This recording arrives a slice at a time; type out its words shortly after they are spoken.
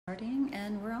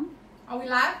And we're on. Are we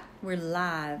live? We're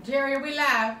live. Jeri, are we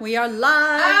live? We are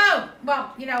live. Oh,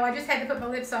 well, you know, I just had to put my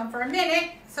lips on for a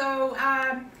minute. So,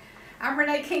 I'm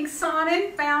Renee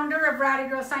King-Sonnen, founder of Rowdy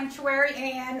Girl Sanctuary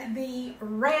and the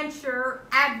Rancher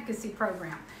Advocacy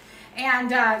Program.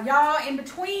 And y'all, in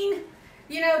between,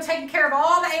 you know, taking care of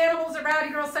all the animals at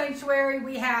Rowdy Girl Sanctuary,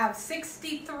 we have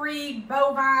 63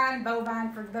 bovine.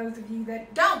 Bovine, for those of you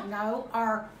that don't know,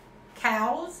 are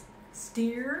cows,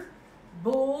 steer,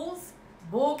 bulls,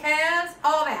 bull calves,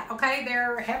 all that, okay?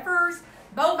 They're heifers.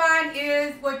 Bovine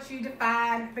is what you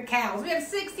define the cows. We have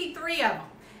 63 of them.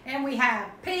 And we have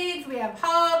pigs, we have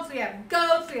hogs, we have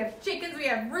goats, we have chickens, we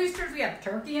have roosters, we have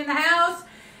turkey in the house.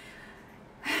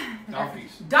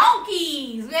 Donkeys.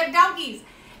 Donkeys! We have donkeys.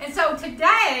 And so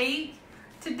today,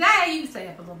 you can stay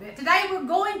up a little bit. Today we're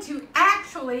going to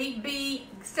actually be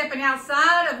stepping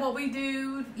outside of what we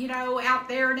do, you know, out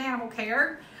there in animal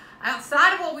care.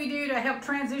 Outside of what we do to help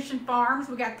transition farms.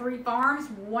 We got 3 farms,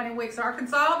 one in Wicks,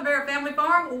 Arkansas, the Bear Family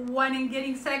Farm, one in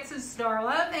Giddings, Texas, Star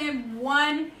Love, and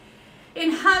one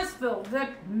in Huntsville, the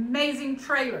amazing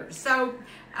trailers. So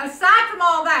aside from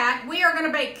all that, we are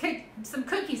going to bake some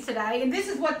cookies today, and this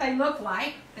is what they look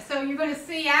like. So you're going to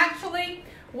see actually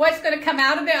what's going to come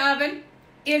out of the oven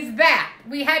is that.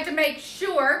 We had to make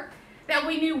sure that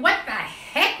we knew what the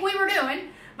heck we were doing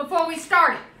before we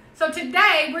started. So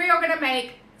today we are going to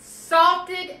make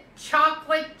salted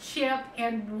chocolate chip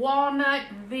and walnut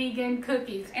vegan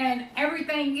cookies. And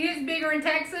everything is bigger in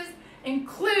Texas,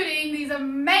 including these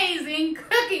amazing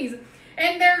cookies.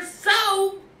 And they're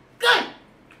so good.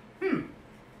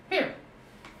 Here.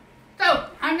 So,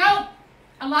 I know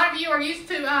a lot of you are used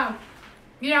to,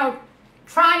 you know,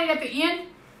 trying it at the end.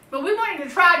 But we wanted to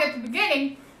try it at the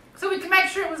beginning so we could make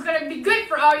sure it was going to be good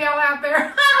for all y'all out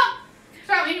there.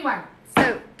 So, anyway.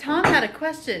 So, Tom had a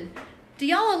question. Do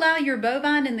y'all allow your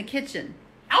bovine in the kitchen?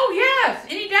 Oh, yes.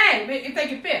 Any day, if they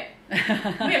can fit.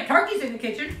 We have turkeys in the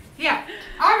kitchen. Yeah.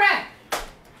 All right.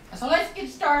 So let's get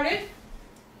started.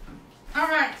 All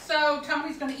right. So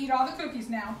Tommy's going to eat all the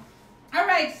cookies now. All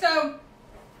right. So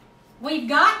we've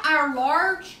got our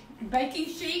large baking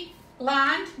sheet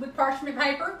lined with parchment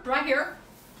paper right here.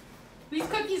 These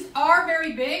cookies are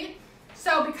very big.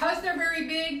 So because they're very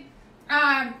big,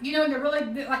 you know, they're really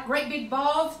like great big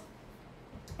balls,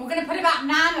 we're going to put about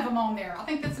 9 of them on there. I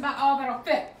think that's about all that'll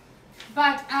fit.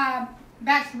 But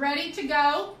that's ready to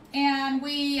go. And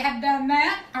we have done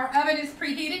that. Our oven is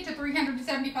preheated to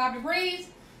 375 degrees.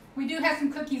 We do have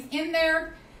some cookies in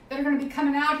there that are going to be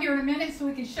coming out here in a minute so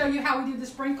we can show you how we do the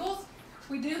sprinkles.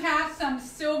 We do have some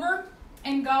silver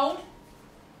and gold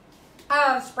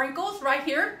sprinkles right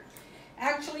here.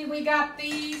 Actually, we got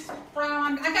these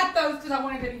from, I got those because I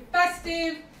wanted to be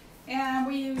festive. And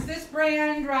we use this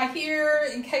brand right here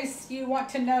in case you want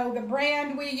to know the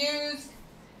brand we use.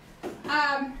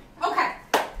 Okay,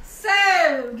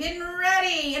 so getting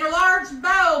ready in a large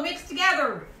bowl mixed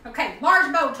together. Okay,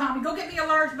 large bowl, Tommy. Go get me a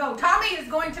large bowl. Tommy is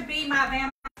going to be my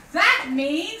vampire. That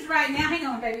means right now, hang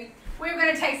on, baby. We're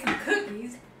going to take some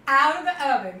cookies out of the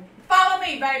oven. Follow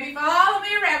me, baby. Follow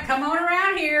me around. Come on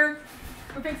around here.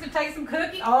 We're fixing to take some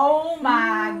cookies. Oh,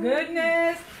 my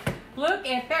goodness. Look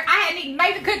at there. I hadn't even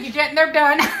made the cookies yet, and they're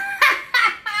done.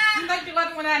 Don't you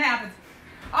love it when that happens?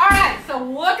 All right, so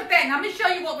look at that. Now, I'm going to show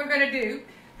you what we're going to do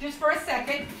just for a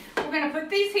second. We're going to put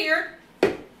these here.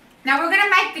 Now, we're going to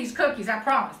make these cookies, I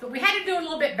promise. But we had to do it a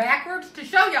little bit backwards to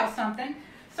show y'all something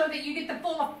so that you get the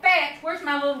full effect. Where's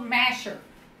my little masher?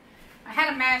 I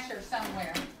had a masher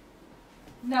somewhere.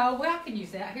 No, well, I can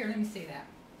use that. Here, let me see that.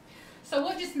 So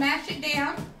we'll just mash it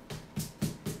down.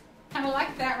 Kind of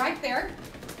like that right there.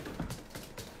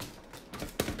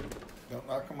 Don't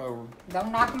knock them over.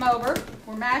 Don't knock them over.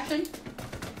 We're mashing.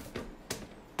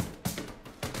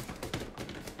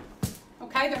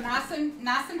 Okay, they're nice and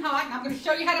hot. And I'm going to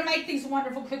show you how to make these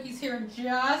wonderful cookies here in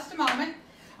just a moment.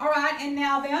 All right, and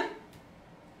now then,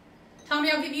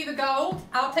 Tommy, I'll give you the gold.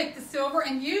 I'll take the silver,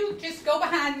 and you just go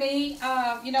behind me.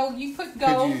 You know, you put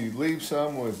gold. Could you leave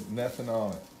some with nothing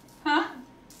on it? Huh?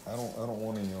 I don't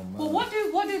want any on mine. Well,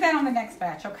 we'll do that on the next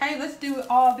batch, okay? Let's do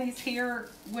all these here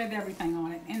with everything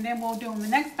on it. And then we'll do on the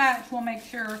next batch, we'll make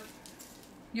sure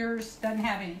yours doesn't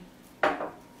have any.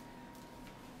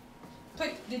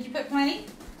 Did you put plenty?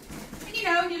 And you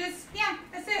know, you just, yeah,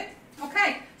 that's it.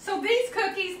 Okay, so these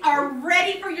cookies are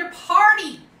ready for your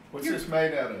party. What's this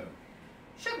made out of?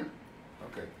 Sugar.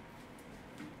 Okay.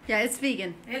 Yeah, it's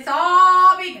vegan. It's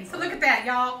all vegan. So look at that,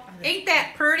 y'all. Ain't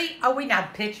that pretty? Oh, we got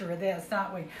a picture of this,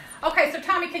 don't we? Okay, so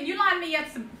Tommy, can you line me up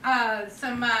some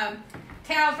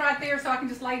towels right there so I can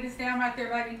just lay this down right there,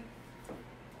 baby?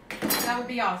 That would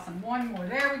be awesome. One more.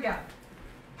 There we go.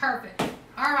 Perfect.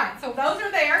 All right, so those are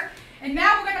there. And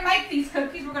now we're going to make these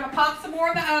cookies. We're going to pop some more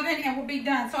in the oven and we'll be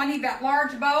done. So I need that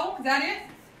large bowl. Is that it?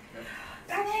 Yep.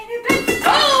 That ain't it.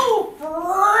 Oh,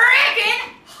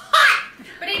 freaking hot.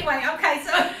 But anyway, okay,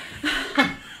 so.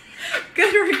 Good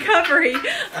recovery. Woo!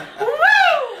 Okay.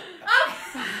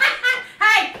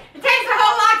 Hey, it takes a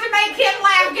whole lot to make him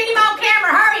laugh. Get him on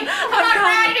camera. Hurry. Come on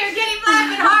around here. Get him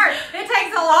laughing hard. It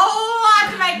takes a whole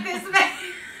lot to make this man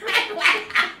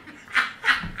laugh.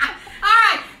 All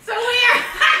right, so we're...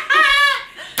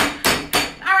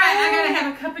 All right, I got to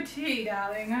have a cup of tea,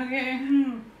 darling. Okay.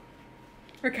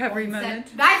 Recovery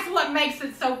moment. That's what makes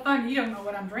it so fun. You don't know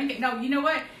what I'm drinking. No, you know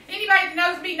what? Anybody that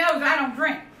knows me knows I don't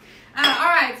drink. All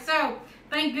right, so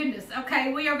thank goodness.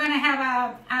 Okay, we are going to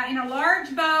have in a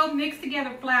large bowl mixed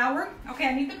together flour. Okay,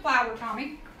 I need the flour,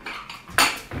 Tommy.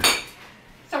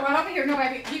 So right over here, no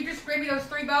baby, you just grab me those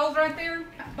 3 bowls right there.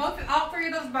 All 3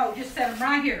 of those bowls, just set them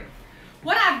right here.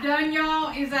 What I've done,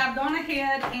 y'all, is I've gone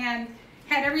ahead and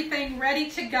had everything ready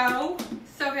to go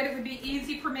so that it would be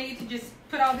easy for me to just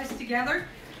put all this together.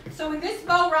 So in this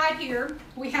bowl right here,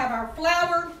 we have our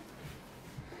flour.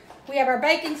 We have our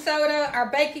baking soda, our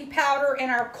baking powder,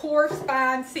 and our coarse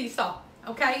fine sea salt,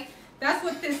 okay? That's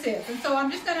what this is. And so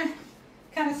I'm just going to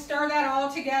kind of stir that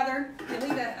all together.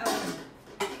 Leave that open.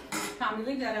 Tommy,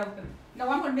 leave that open. No,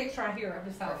 I'm going to mix right here.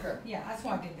 Okay. Yeah, that's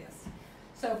why I did this.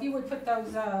 So if you would put those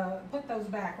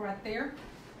back right there.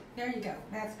 There you go.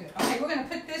 That's good. Okay, we're going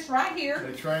to put this right here.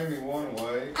 They trained me one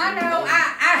way. I know.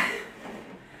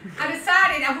 I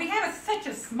decided, we have such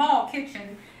a small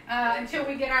kitchen. Until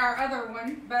we get our other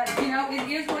one. But, you know, it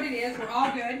is what it is. We're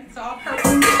all good. It's all perfect.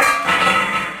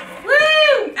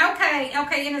 Woo!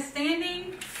 Okay, in a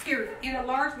standing, in a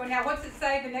large one. Now, what's it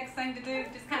say, the next thing to do?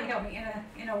 Just kind of help me.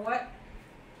 In a what?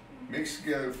 Mix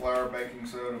together flour, baking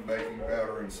soda, baking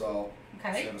powder, and salt.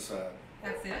 Okay. Set aside.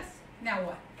 That's this. Now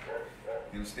what?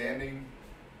 In a standing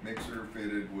mixer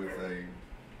fitted with a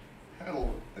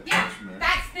paddle Yeah, attachment.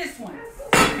 that's this one.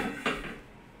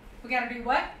 We got to do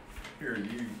what? Here,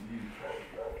 you.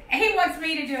 He wants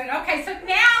me to do it. Okay, so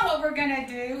now what we're going to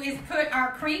do is put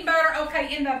our cream butter.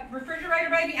 Okay, in the refrigerator,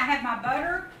 baby, I have my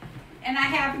butter and I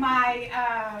have my,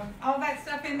 all that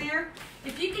stuff in there.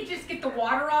 If you could just get the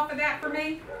water off of that for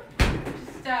me.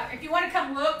 Just, if you want to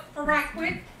come look for right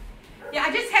quick. Yeah,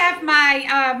 I just have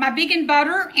my, my vegan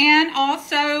butter and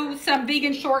also some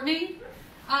vegan shortening.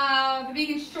 The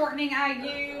vegan shortening I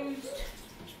used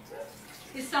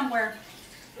is somewhere.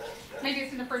 Maybe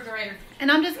it's in the refrigerator. And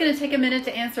I'm just going to take a minute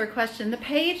to answer a question. The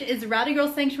page is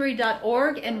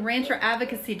rowdygirlsanctuary.org and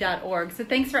rancheradvocacy.org. So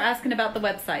thanks for asking about the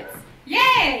websites.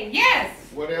 Yay! Yes!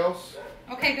 What else?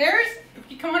 Okay, if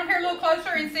you come up here a little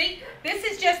closer and see, this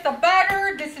is just the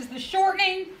butter. This is the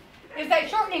shortening. Is that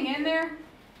shortening in there?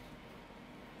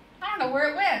 I don't know where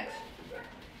it went.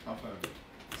 I'll find it.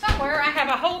 Somewhere I have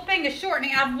a whole thing of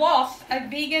shortening. I've lost a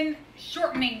vegan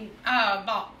shortening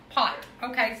pot.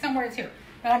 Okay, somewhere it's here.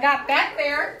 But I got that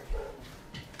there.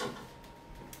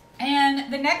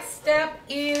 And the next step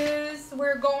is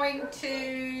we're going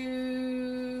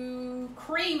to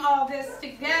cream all this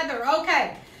together.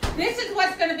 Okay, this is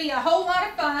what's going to be a whole lot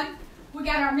of fun. We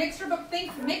got our mixer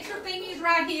thingies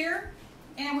right here.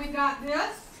 And we've got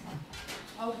this.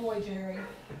 Oh boy, Jeri.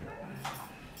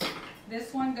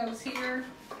 This one goes here.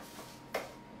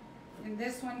 And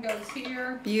this one goes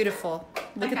here. Beautiful.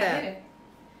 Look at I that. did it.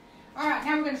 All right,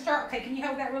 now we're going to start. Okay, can you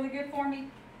hold that really good for me?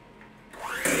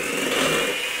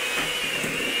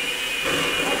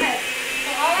 Okay, so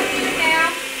all I'm doing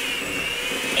now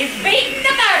is beating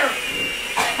the butter.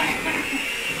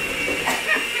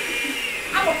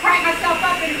 I'm going to crank myself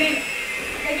up in a minute.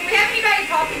 Okay, do we have anybody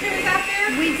talking to us out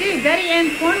there? We do. Betty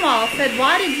Ann Cornwall said,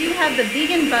 why did you have the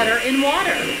vegan butter in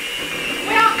water?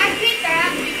 Well, I did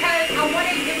that because I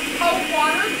wanted it was cold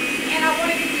water, and I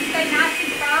wanted it to stay nice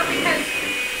and firm because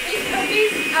these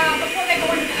cookies, before they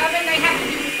go into the oven, they have to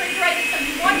be refrigerated, so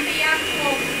you want the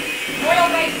actual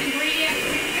oil-based ingredients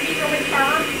to be really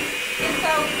firm, and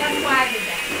so that's why I did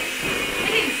that.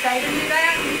 It didn't say to do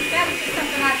that. That was just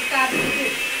something I decided to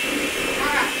do. All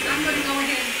right, I'm going to go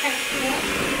ahead and take this.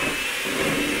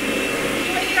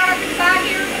 You want to get on up inside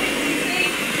here so you can see?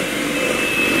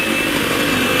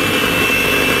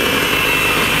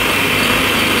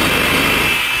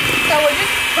 So we're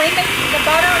just creaming the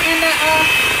butter in the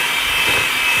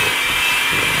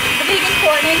vegan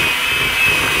shortening.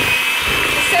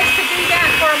 It says to do that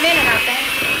for a minute, I think.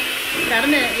 About a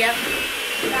minute, yep.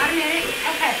 About a minute.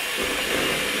 Okay.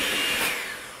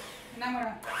 And I'm going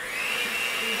to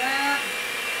do that.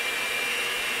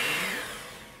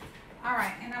 All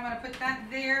right, and I'm going to put that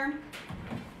there.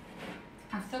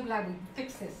 I'm so glad we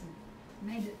fixed this and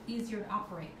made it easier to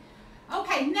operate.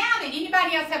 Okay, now then,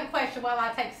 anybody else have a question while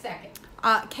I take a second?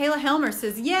 Kayla Helmer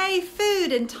says, yay,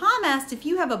 food. And Tom asked if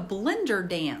you have a blender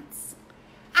dance.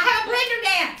 I have a blender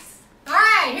dance. All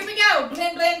right, here we go.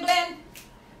 Blend, blend, blend.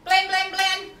 Blend, blend,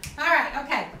 blend. All right,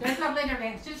 okay. There's my blender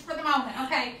dance just for the moment.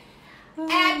 Okay.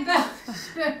 Add the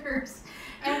sugars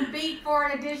and beat for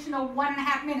an additional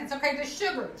 1.5 minutes. Okay, the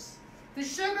sugars. The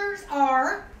sugars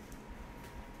are,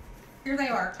 here they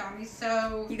are, Tommy.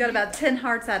 So You got about 10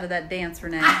 hearts out of that dance,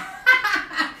 Renee.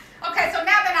 Okay, so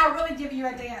now then I'll really give you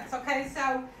a dance. Okay,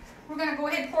 so we're going to go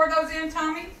ahead and pour those in,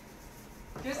 Tommy.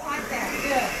 Just like that.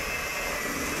 Good.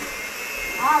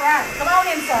 All right, come on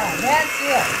inside. That's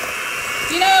it.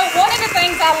 You know, one of the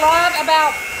things I love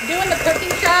about doing the cooking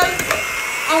shows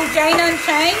on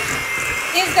JaneUnchained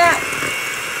is that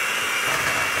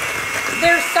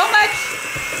there's so much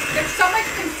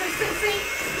consistency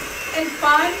and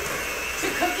fun to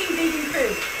cooking vegan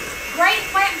food. Great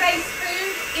plant-based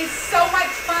food is so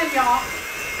much fun, y'all.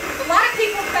 A lot of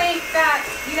people think that,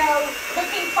 you know,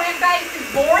 cooking plant-based is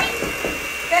boring,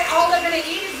 that all they're going to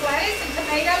eat is lettuce and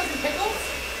tomatoes and pickles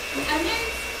and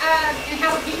onions and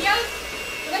jalapenos.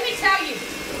 But let me tell you,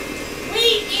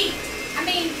 we eat. I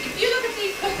mean, if you look at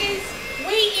these cookies,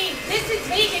 we eat. This is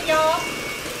vegan, y'all.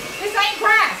 This ain't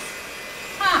grass.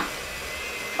 Huh.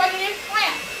 But it is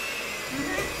plant.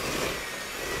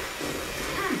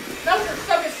 Those are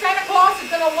so good. Santa Claus is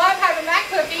going to love having that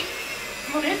cookie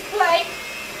on his plate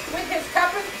with his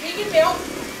cup of vegan milk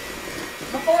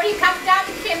before he comes down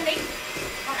the chimney,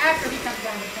 or after he comes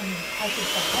down the chimney, I should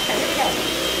say. Okay, here we go.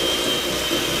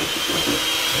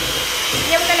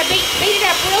 Yeah, we're going to beat it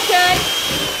up real good.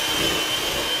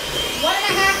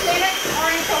 1.5 minutes or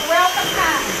until welcome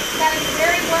time. That is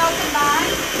very well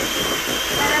combined.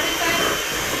 Is that everything?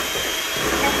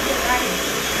 That's it right here.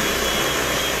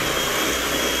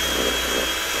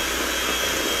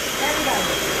 There we go.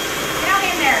 Get on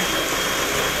in there.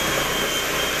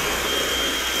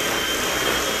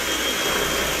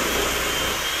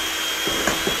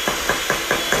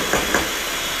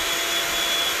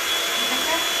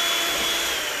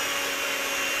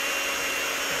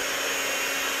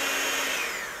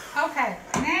 Okay,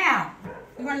 now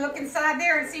you want to look inside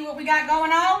there and see what we got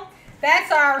going on.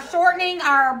 That's our shortening,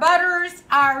 our butters,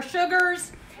 our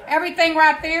sugars, everything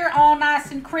right there, all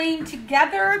nice and creamed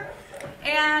together.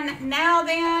 And now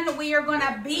then we are going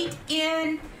to beat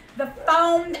in the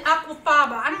foamed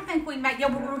aquafaba. I don't think we make, yeah,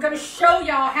 but we're going to show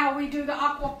y'all how we do the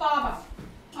aquafaba.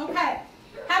 Okay,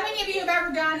 how many of you have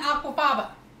ever done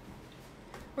aquafaba?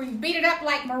 Where you beat it up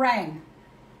like meringue?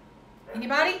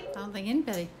 Anybody? I don't think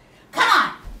anybody. Come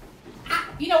on.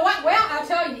 You know what? Well, I'll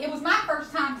tell you, it was my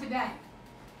first time today.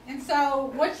 And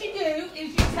so what you do is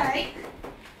you take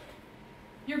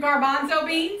your garbanzo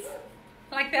beans,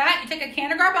 like that. You take a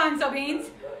can of garbanzo beans,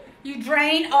 you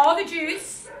drain all the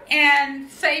juice, and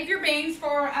save your beans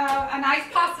for a nice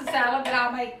pasta salad that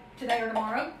I'll make today or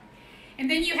tomorrow. And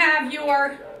then you have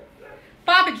your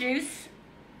fava juice,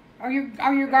 or your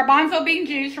garbanzo bean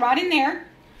juice right in there.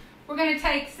 We're going to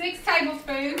take 6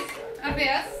 tablespoons of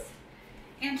this.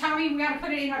 And Tommy, we got to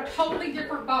put it in a totally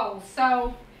different bowl.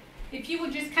 So if you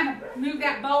would just kind of move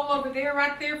that bowl over there,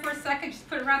 right there for a second, just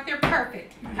put it right there,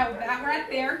 perfect. Hold that right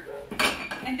there.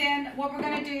 And then what we're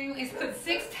going to do is put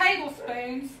 6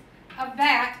 tablespoons of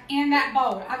that in that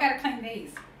bowl. I got to clean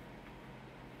these.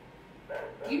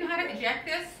 Do you know how to eject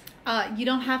this? You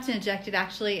don't have to inject it,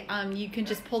 actually. You can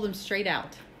just pull them straight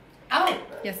out. Oh.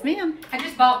 Yes, ma'am. I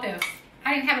just bought this.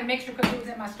 I didn't have a mixture because it was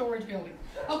in my storage building.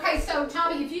 Okay, so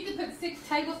Tommy, if you could put 6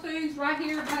 tablespoons right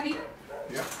here, buddy.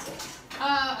 Yep.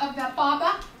 Of the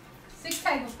fava. 6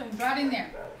 tablespoons right in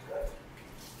there.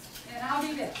 And I'll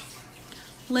do this.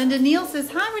 Linda Neal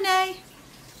says, hi, Renee.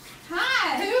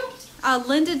 Hi, who?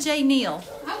 Linda J. Neal.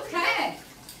 Okay.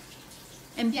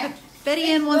 And Yeah. Betty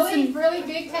Ann wants really, to... really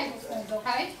big tablespoons,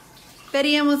 okay?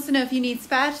 Betty Ann wants to know if you need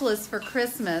spatulas for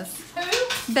Christmas.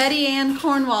 Who? Betty Ann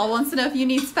Cornwall wants to know if you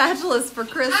need spatulas for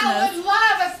Christmas. I would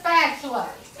love a spatula.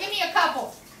 Give me a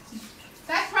couple.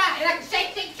 That's right. And I can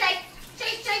shake, shake, shake.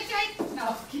 Shake, shake, shake.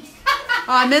 No. Oh,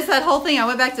 I missed that whole thing. I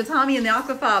went back to Tommy and the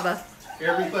aquafaba.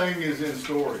 Everything is in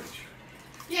storage.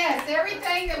 Yes,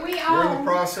 everything that we We're in the own.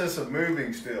 process of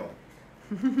moving still.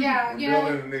 Yeah, We're you know.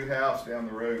 building a new house down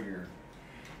the road here.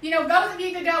 You know, those of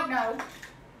you that don't know,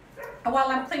 while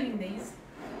I'm cleaning these,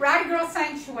 Rowdy Girl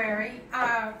Sanctuary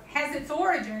has its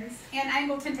origins in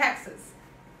Angleton, Texas.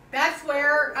 That's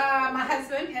where my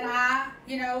husband and I,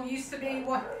 you know, used to be.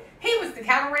 Well, he was the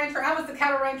cattle rancher. I was the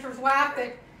cattle rancher's wife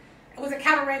that was a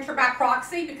cattle rancher by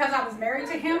proxy because I was married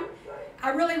to him. I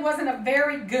really wasn't a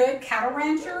very good cattle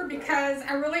rancher because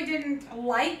I really didn't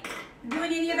like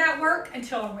doing any of that work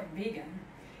until I went vegan.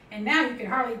 And now you can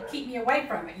hardly keep me away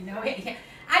from it, you know. I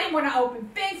didn't want to open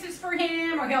fences for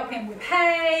him or help him with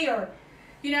hay or,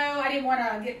 you know, I didn't want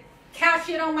to get cow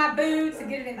shit on my boots and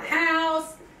get it in the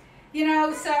house, you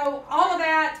know. So all of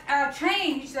that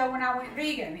changed, though, when I went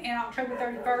vegan in October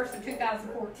 31st of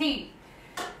 2014.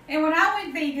 And when I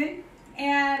went vegan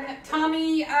and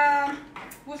Tommy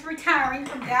was retiring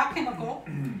from Dow Chemical,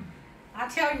 I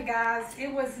tell you guys,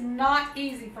 it was not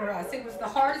easy for us. It was the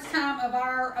hardest time of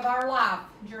our life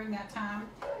during that time.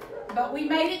 But we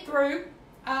made it through.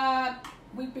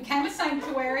 We became a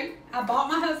sanctuary. I bought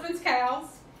my husband's cows.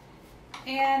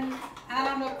 And I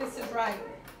don't know if this is right.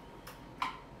 I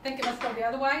think it must go the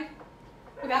other way.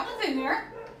 Well, that one's in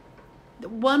there.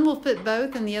 One will fit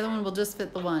both and the other one will just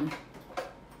fit the one.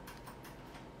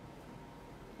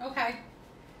 Okay.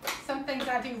 Some things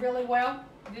I do really well.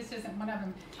 This isn't one of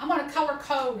them. I'm going to color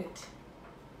code it.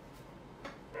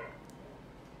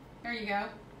 There you go.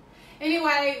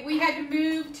 Anyway, we had to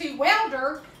move to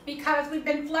welder because we've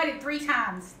been flooded 3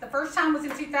 times. The first time was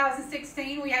in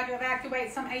 2016. We had to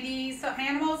evacuate some 80-something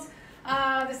animals.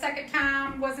 The second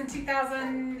time was in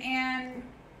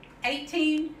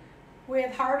 2018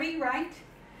 with Harvey, right?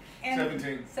 And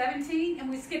 17. And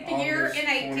we skipped a year in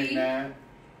 18. 29.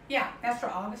 Yeah, that's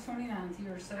right. August 29th.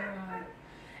 You were so right.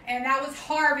 And that was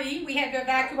Harvey. We had to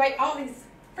evacuate. All these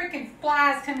freaking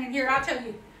flies come in here. I'll tell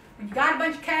you, when you got a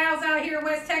bunch of cows out here in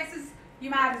West Texas, you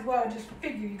might as well just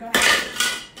figure you're going to...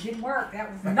 Didn't work.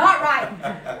 That was not right.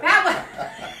 That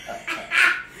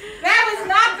was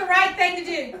not the right thing to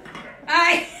do.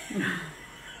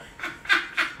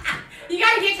 You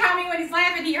got to get Tommy when he's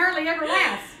laughing. He hardly ever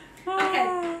laughs.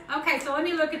 Okay, so let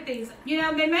me look at these. You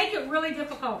know, they make it really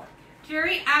difficult.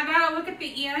 Jeri, I got to look at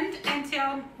the end and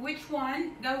tell which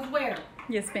one goes where.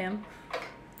 Yes, ma'am.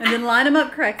 And then line them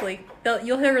up correctly.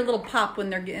 You'll hear a little pop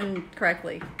when they're in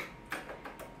correctly.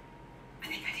 I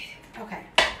think I did it. Okay,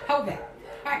 hold that.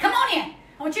 All right, come on in.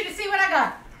 I want you to see what I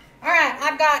got. All right,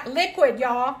 I've got liquid,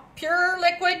 y'all. Pure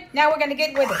liquid. Now we're going to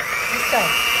get with it. Let's go.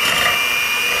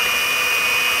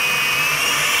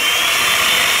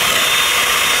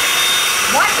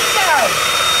 Watch it go.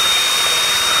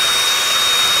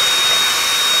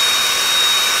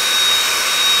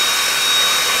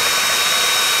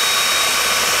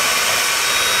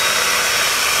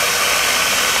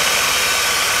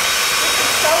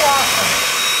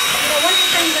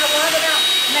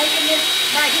 Making this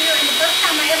right here, and the first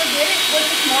time I ever did it was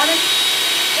this morning,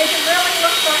 is it really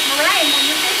looks like meringue when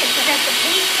you think it. It has the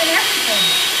peaks and everything.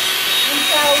 And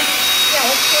so, yeah,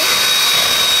 let's see.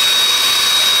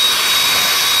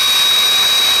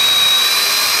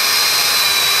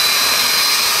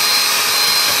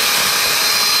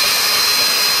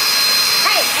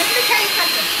 Hey, and let me tell you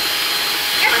something.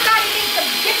 Everybody needs to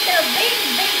get their beans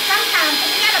beat sometimes, but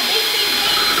you gotta beat these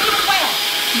beans really well.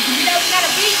 You know, you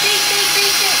gotta beat.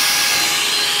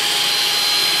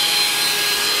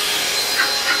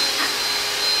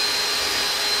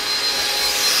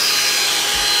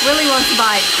 Willie wants a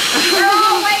bite. We're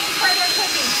all waiting for their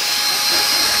cooking.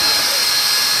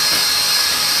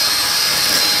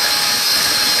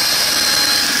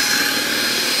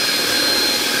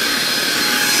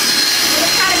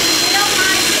 It's gotta be real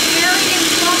nice and airy and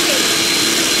fluffy.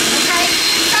 Okay?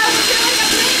 So we're doing the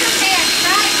finger dance,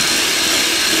 right?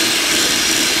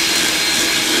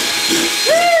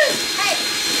 Woo! Hey,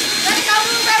 let's go to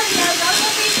a rodeo. Go to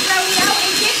a beach rodeo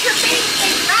and get your beach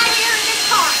feet right here in this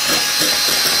park.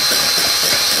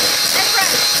 That's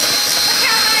right. Look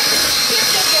how nice and cute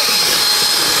this is.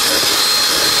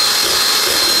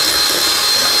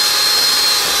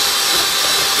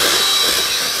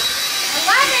 I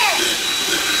love it.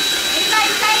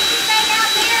 Anybody say anything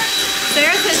out there?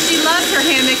 Sarah says she loves her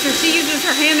hand mixer. She uses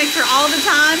her hand mixer all the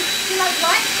time. She loves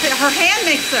what? Her hand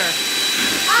mixer.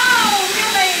 Oh,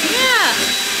 really?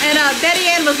 Yeah. And Betty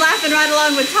Ann was laughing right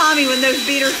along with Tommy when those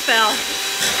beaters fell.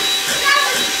 That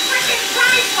was freaking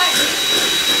priceless.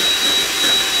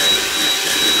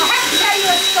 I have to tell you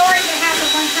a story that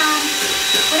happened one time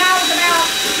when I was about,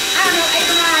 I don't know, 8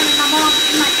 or 9 and my mom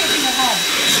in my kitchen at home.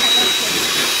 Okay, let's see.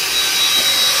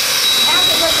 How's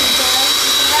it looking, Joy?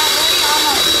 Is it about ready?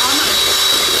 Almost.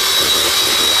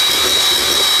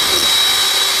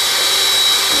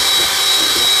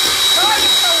 Joy,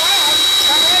 it's so loud.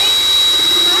 Y'all ready?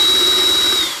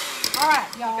 All right,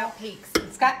 y'all. Got peaks.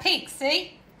 It's got peaks,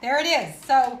 see? There it is.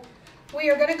 So we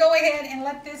are going to go ahead and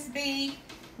let this be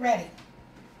ready.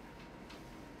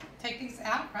 Take these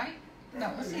out, right?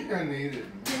 No, let's see. You're going to need it.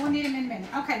 We'll need them in a minute.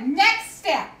 Okay, next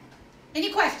step.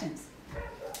 Any questions?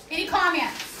 Any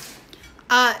comments?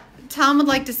 Tom would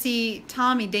like to see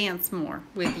Tommy dance more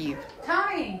with you.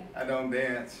 Tommy. I don't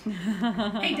dance.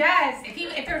 He does.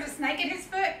 If there's a snake at his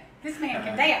foot, this man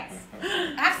can dance.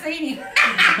 I've seen him.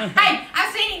 Hey,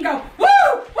 I've seen him go, woo,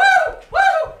 woo,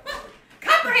 woo, woo.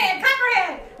 Copperhead,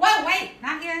 copperhead. Whoa, wait,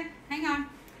 not yet. Hang on.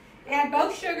 Add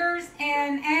both sugars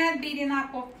and add beat in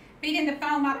the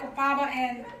foam aquafaba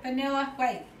and vanilla.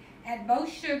 Wait, add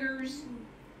both sugars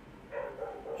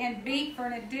and beat for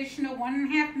an additional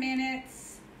 1.5 minutes.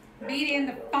 Beat in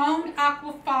the foamed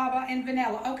aquafaba and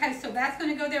vanilla. Okay, so that's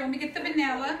going to go there. Let me get the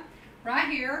vanilla right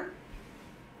here.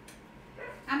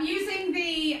 I'm using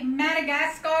the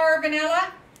Madagascar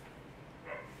vanilla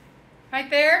right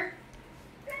there.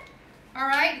 All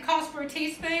right, it calls for a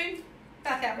teaspoon.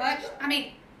 Not that much. I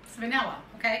mean, it's vanilla,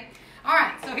 okay? All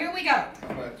right, so here we go.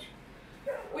 How much?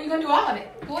 Well, you're going to do all of it.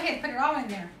 Go ahead, put it all in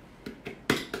there.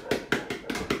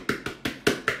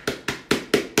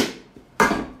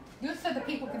 Just so the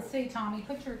people can see, Tommy,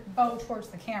 put your bowl towards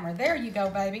the camera. There you go,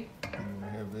 baby.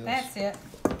 That's it.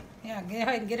 Yeah, go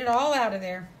ahead and get it all out of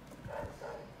there.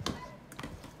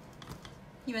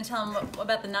 You want to tell them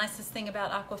about the nicest thing about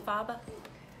aquafaba?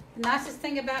 The nicest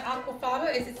thing about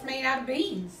aquafaba is it's made out of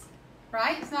beans,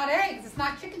 right? It's not eggs. It's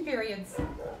not chicken periods.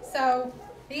 So,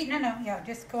 no, yeah,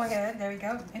 just go ahead. There you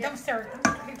go. And don't stir it.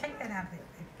 Here, take that out of it.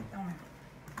 Don't matter.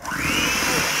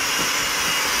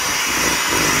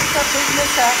 Start beating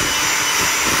this up.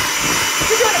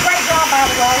 You're doing a great job, by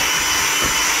the way.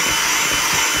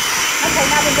 Okay,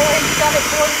 now then go ahead and shove it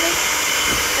towards me.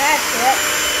 That's it.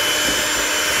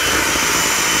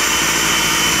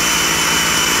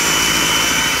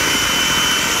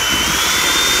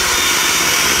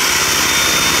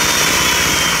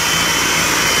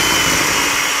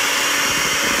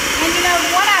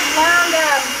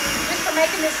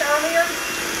 Making this earlier,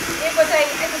 it was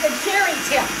a Jeri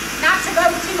tip, not to go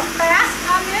too fast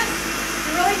on this.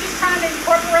 You're really just trying to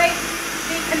incorporate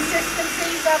the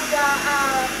consistencies of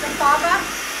the fava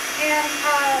and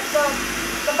the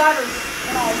butters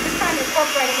and all. Just trying to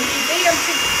incorporate it. If you beat them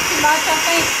too much, I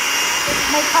think it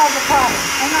may cause a problem.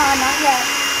 Hang on, not yet.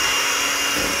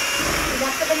 We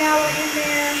got the vanilla in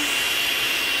there.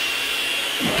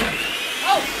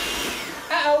 Oh,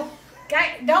 uh-oh.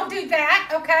 Okay, don't do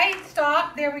that, okay?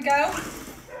 Stop, there we go. Okay,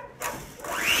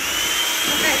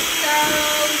 so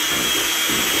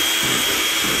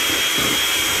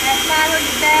add flour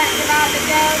to that, divide the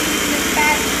dough using the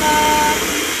spatula.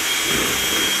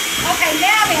 Okay,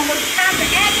 now then, it's time to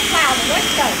add the flour.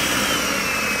 Let's go.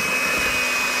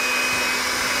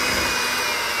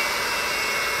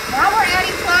 Now we're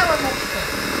adding flour mixture.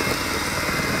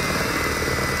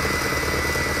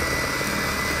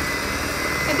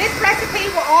 And this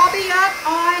recipe will all be up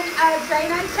on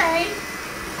JaneUnchained.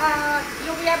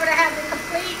 You'll be able to have the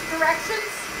complete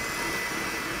directions.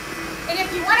 And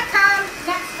if you want to come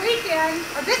next weekend,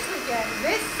 or this weekend,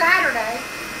 this Saturday,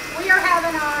 we are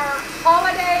having our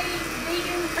holiday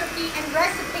vegan cookie and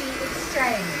recipe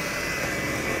exchange.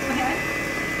 Go ahead.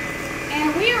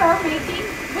 And we are making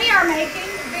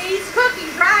these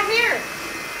cookies right here.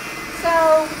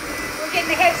 So we're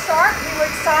getting a head start. We were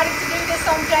excited to do this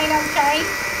on JaneUnchained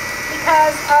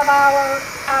because of our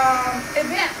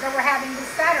event that we're having this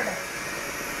Saturday.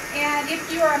 And if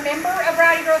you are a member of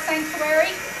Rowdy Girl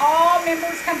Sanctuary, all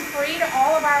members come free to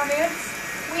all of our events.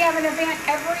 We have an event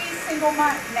every single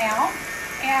month now.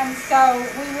 And so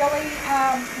we really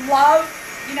love,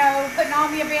 putting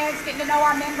on the events, getting to know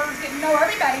our members, getting to know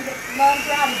everybody that loves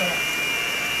Rowdy Girl.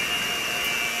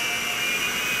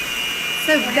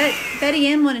 So Betty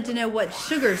Ann wanted to know what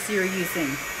sugars you're using.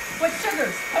 What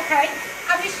sugars? Okay.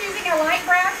 I'm just using a light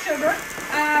brown sugar.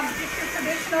 Just your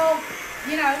traditional,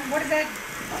 what is that?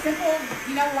 Simple,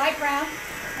 light brown.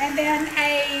 And then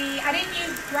I didn't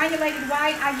use granulated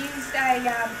white. I used a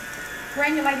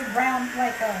granulated brown,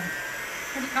 like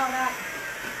what do you call that?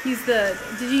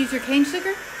 Did you use your cane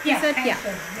sugar? Yeah, cane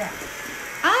sugar, yeah.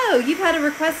 Oh, you've had a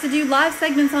request to do live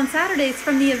segments on Saturdays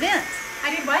from the event.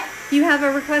 I did what? You have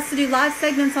a request to do live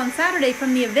segments on Saturday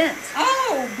from the event.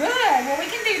 Oh, good. Well, we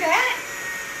can do that.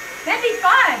 That'd be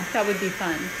fun. That would be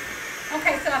fun.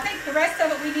 Okay, so I think the rest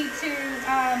of it we need to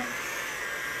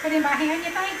put in by hand, you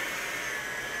think?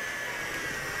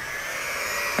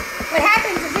 What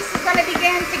happens is this is going to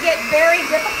begin to get very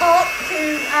difficult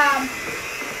to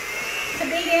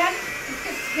beat in. It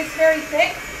just gets very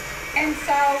thick. And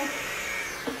so,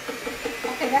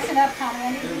 okay, that's enough,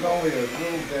 Tommy. There's only a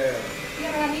little dab.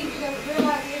 Yeah, but I need you to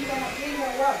realize we ain't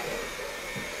gonna work.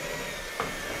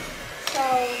 So,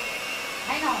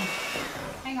 hang on.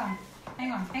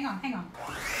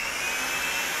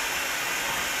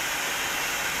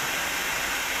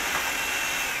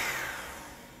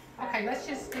 Okay, Okay, let's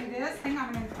just do this. Hang on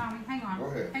a minute, Tommy. Hang on. Go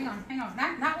ahead. Hang on.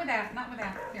 Not with that. Not with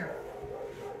that. Here.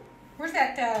 Where's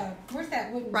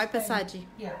that wooden Right spoon? beside you.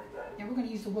 Yeah. Yeah, we're going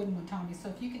to use the wooden one, Tommy. So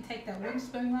if you can take that wooden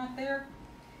spoon right there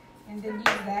and then use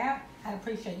that, I'd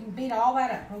appreciate it. You can beat all that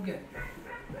up real good.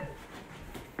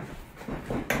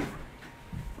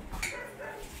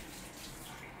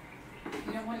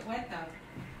 You don't want it wet, though.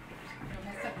 It'll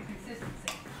mess up the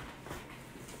consistency.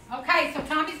 Okay, so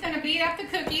Tommy's going to beat up the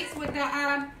cookies with his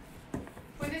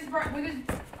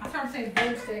I'm trying to say his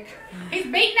broomstick. He's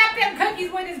beating up them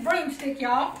cookies with his broomstick,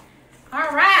 y'all.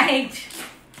 All right.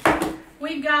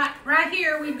 We've got, right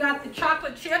here, we've got the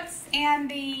chocolate chips and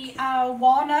the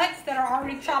walnuts that are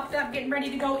already chopped up, getting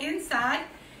ready to go inside.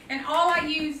 And all I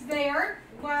used there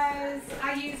was,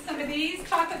 I used some of these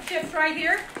chocolate chips right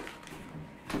here.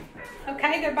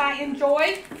 Okay, they're by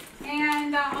Enjoy.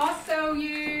 And I also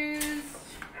used,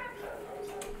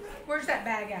 where's that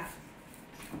bag at?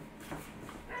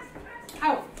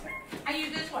 Oh, I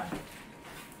used this one.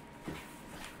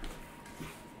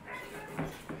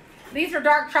 These are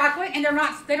dark chocolate, and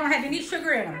they don't have any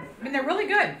sugar in them. I mean, they're really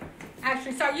good,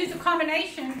 actually. So I use a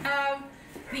combination of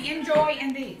the Enjoy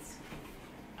and these.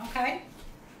 Okay?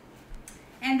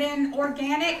 And then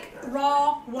organic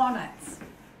raw walnuts.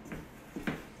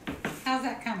 How's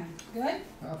that coming? Good?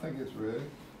 I think it's ready.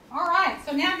 All right.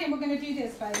 So now then we're going to do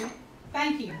this, baby.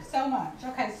 Thank you so much.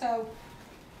 Okay, so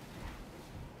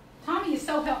Tommy is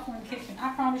so helpful in the kitchen.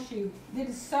 I promise you. It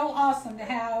is so awesome to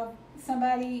have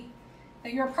somebody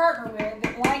that you're a partner with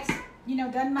that likes,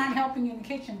 doesn't mind helping you in the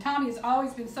kitchen. Tommy has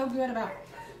always been so good about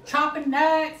chopping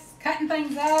nuts, cutting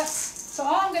things up. So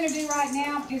all I'm going to do right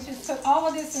now is just put all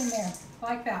of this in there,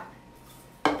 like that.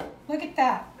 Look at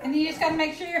that. And then you just got to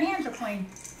make sure your hands are clean.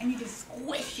 And you just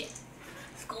squish it.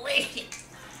 Squish it.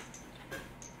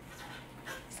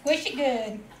 Squish it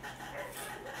good.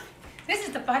 This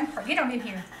is the fun part. Get on in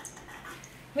here.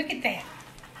 Look at that.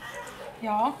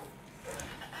 Y'all.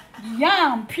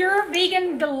 Yum. Pure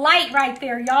vegan delight right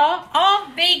there, y'all. All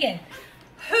vegan.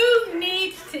 Who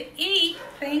needs to eat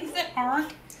things that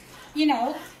aren't,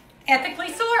 ethically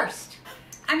sourced?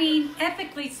 I mean,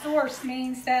 ethically sourced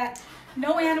means that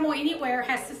no animal anywhere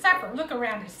has to suffer. Look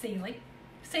around at Sealy.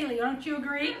 Sealy, don't you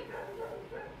agree?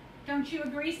 Don't you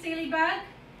agree, Sealy Bug?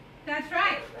 That's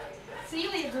right.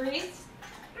 Sealy agrees.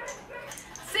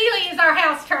 Sealy is our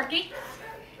house turkey.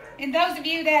 And those of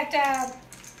you that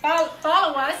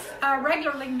follow us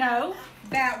regularly know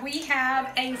that we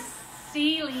have a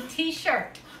Sealy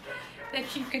t-shirt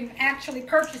that you can actually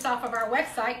purchase off of our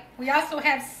website. We also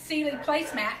have Sealy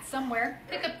placemats somewhere.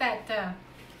 Pick up that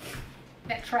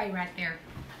tray right there,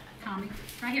 Tommy.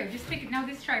 Right here. Just pick it. No,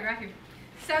 this tray right here.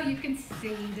 So you can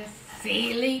see the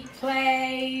Sealy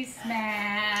placemat.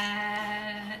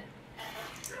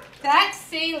 That's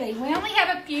Sealy. We only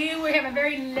have a few. We have a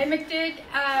very limited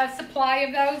supply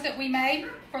of those that we made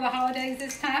for the holidays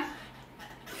this time.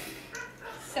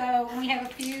 So we have a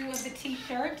few of the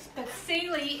t-shirts, but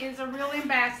Sealy is a real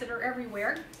ambassador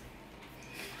everywhere.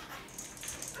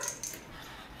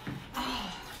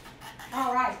 Oh.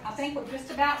 All right, I think we're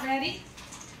just about ready.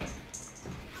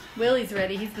 Willie's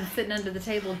ready. He's been sitting under the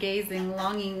table gazing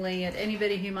longingly at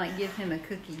anybody who might give him a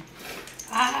cookie.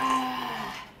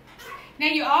 Now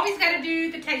you always got to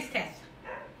do the taste test.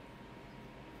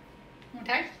 Want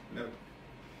to taste? No.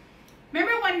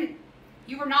 Remember when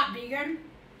you were not vegan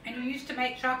and you used to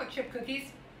make chocolate chip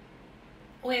cookies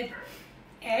with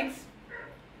eggs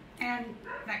and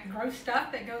that gross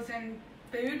stuff that goes in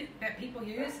food that people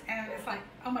use, and it's like,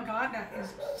 oh my God, that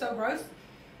is so gross.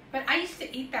 But I used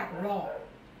to eat that raw.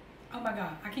 Oh my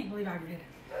God, I can't believe I ever did it.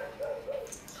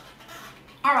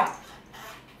 All right.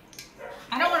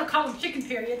 I don't want to call them chicken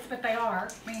periods, but they are.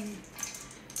 I mean,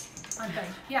 aren't they?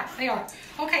 Yeah, they are.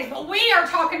 Okay, but we are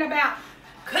talking about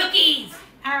cookies.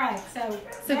 All right, so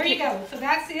there you go. So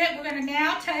that's it. We're going to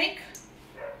now take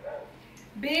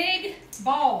big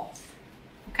balls,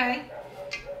 okay?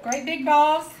 Great big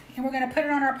balls, and we're going to put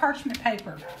it on our parchment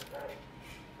paper.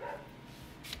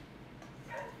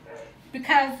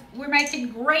 Because we're making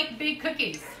great big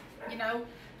cookies,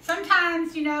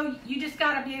 Sometimes, you just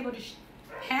got to be able to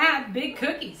have big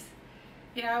cookies.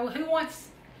 Who wants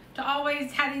to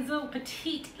always have these little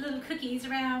petite little cookies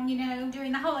around,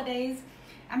 during the holidays?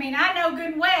 I mean, I know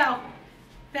good and well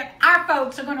that our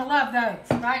folks are going to love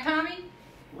those. Right, Tommy?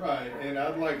 Right, and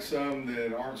I'd like some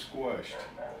that aren't squished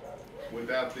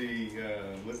without the...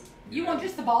 You want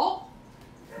just the ball?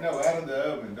 No, out of the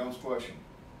oven. Don't squash them.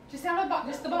 Just out of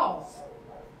just the balls?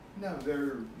 No,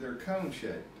 they're cone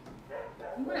shaped.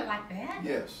 You want it like that?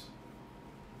 Yes.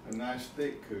 A nice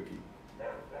thick cookie.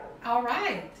 All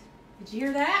right. Did you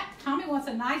hear that? Tommy wants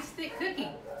a nice thick cookie.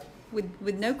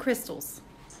 with no crystals.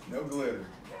 No glitter.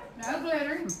 No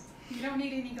glitter. You don't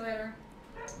need any glitter.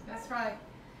 That's right.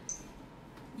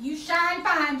 You shine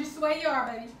fine just the way you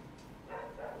are, baby.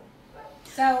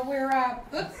 So we're,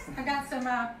 oops, I got some,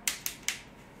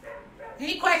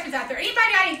 any questions out there?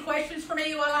 Anybody got any questions for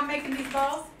me while I'm making these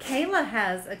balls? Kayla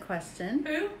has a question.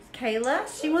 Who? Kayla,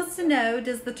 she wants to know,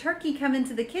 does the turkey come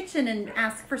into the kitchen and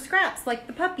ask for scraps like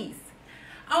the puppies?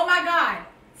 Oh my God.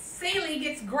 Celie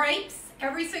gets grapes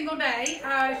every single day.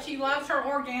 She loves her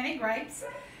organic grapes.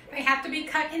 They have to be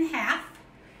cut in half.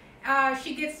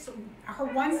 She gets her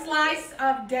one slice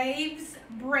of Dave's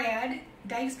bread,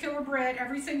 Dave's Killer bread,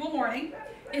 every single morning.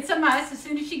 It's a must. As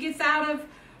soon as she gets out of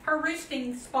her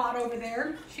roosting spot over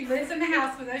there, she lives in the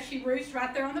house with us. She roosts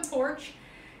right there on the porch.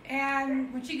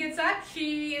 And when she gets up,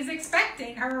 she is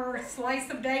expecting her slice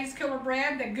of Dave's Killer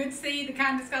bread, the good seed, the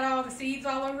kind that's got all the seeds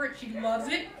all over it. She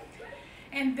loves it.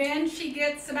 And then she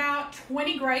gets about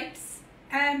 20 grapes.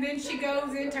 And then she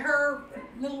goes into her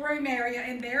little room area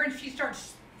in there and she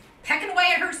starts pecking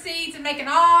away at her seeds and making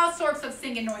all sorts of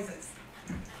singing noises.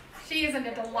 She is a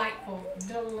delightful,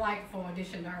 delightful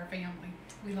addition to our family.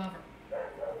 We love her.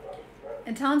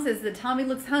 And Tom says that Tommy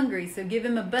looks hungry, so give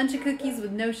him a bunch of cookies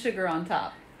with no sugar on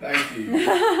top. Thank you.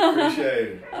 Appreciate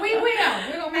it. We will.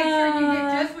 We will make sure you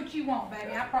get just what you want,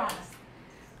 baby. I promise.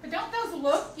 But don't those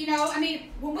look, you know, I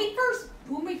mean, when we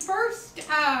first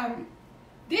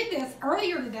did this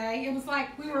earlier today, it was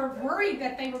like we were worried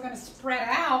that they were going to spread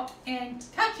out and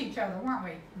touch each other, weren't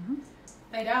we? Mm-hmm.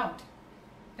 They don't.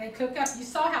 They cook up. You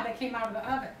saw how they came out of the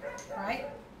oven, right?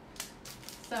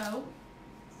 So,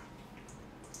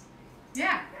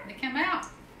 yeah, they come out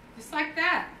just like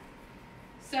that.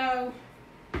 So,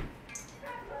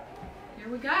 here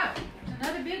we go.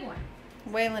 Another big one.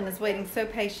 Waylon is waiting so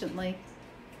patiently.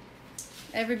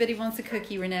 Everybody wants a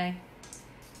cookie, Renee.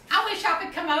 I wish I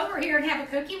could come over here and have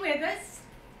a cookie with us.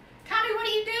 Tommy, what are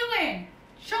you doing?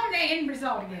 Show him the end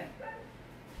result again.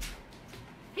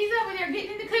 He's over there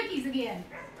getting into cookies again.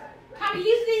 Tommy,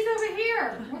 use these over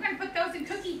here. We're going to put those in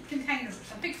cookie containers.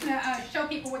 I'm fixing to show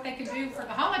people what they can do for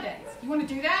the holidays. You want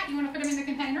to do that? You want to put them in the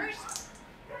containers?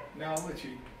 No, I'll let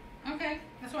you. Okay,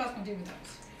 that's what I was going to do with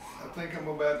those. I think I'm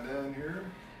about done here.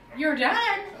 You're done?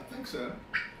 I think so.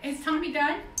 Is Tommy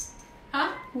done?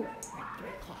 Huh? Ooh, 3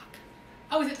 o'clock.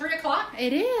 Oh, is it 3 o'clock?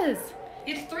 It is.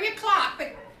 It's 3 o'clock,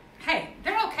 but hey,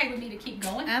 they're okay with me to keep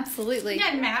going. Absolutely. It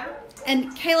doesn't matter.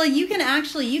 And Kayla, you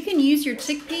can use your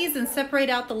chickpeas and separate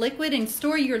out the liquid and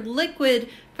store your liquid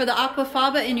for the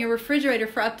aquafaba in your refrigerator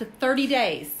for up to 30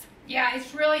 days. Yeah,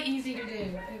 it's really easy to do.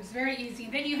 It was very easy.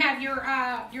 Then you have your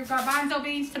garbanzo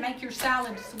beans to make your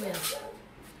salads with.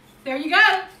 There you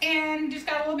go. And just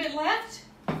got a little bit left.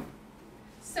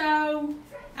 So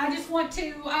I just want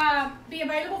to be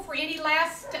available for any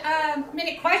last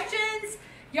minute questions.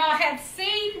 Y'all have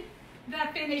seen the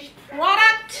finished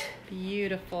product.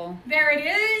 Beautiful. There it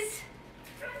is.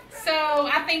 So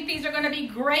I think these are going to be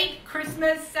great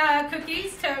Christmas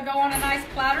cookies to go on a nice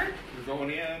platter. We're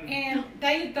going in. And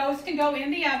those can go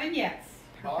in the oven, yes.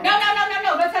 Right.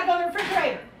 No. Those have to go in the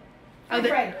refrigerator.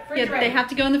 Yeah, they have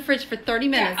to go in the fridge for 30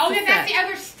 minutes. Yeah. Oh, then that's the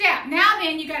other step. Now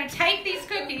then, you got to take these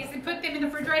cookies and put them in the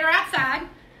refrigerator outside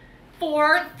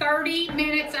for 30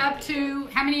 minutes up to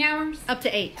how many hours? Up to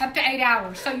 8. Up to 8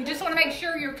 hours. So you just want to make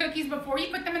sure your cookies, before you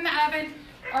put them in the oven,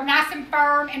 are nice and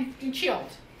firm and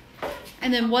chilled.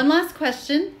 And then one last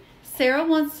question. Sarah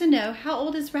wants to know, how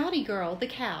old is Rowdy Girl, the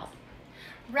cow?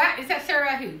 Right? Is that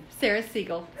Sarah who? Sarah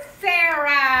Siegel. Sarah.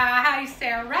 Hi,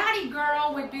 Sarah. Rowdy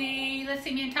Girl would be, let's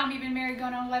see, me and Tommy have been married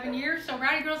going on 11 years, so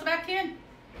Rowdy Girl's about 10.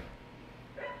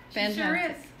 She sure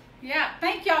is. Yeah.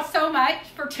 Thank y'all so much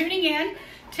for tuning in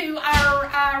to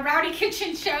our Rowdy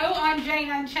Kitchen show on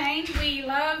Jane Unchained. We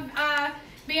love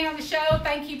being on the show.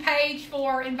 Thank you, Paige,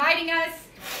 for inviting us.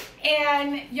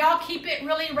 And y'all keep it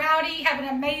really rowdy. Have an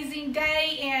amazing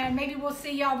day, and maybe we'll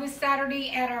see y'all this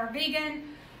Saturday at our vegan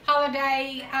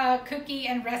holiday cookie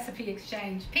and recipe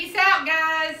exchange. Peace out,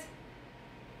 guys.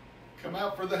 Come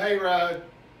out for the hayride.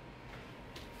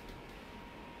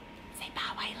 Say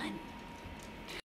bye, Waylon.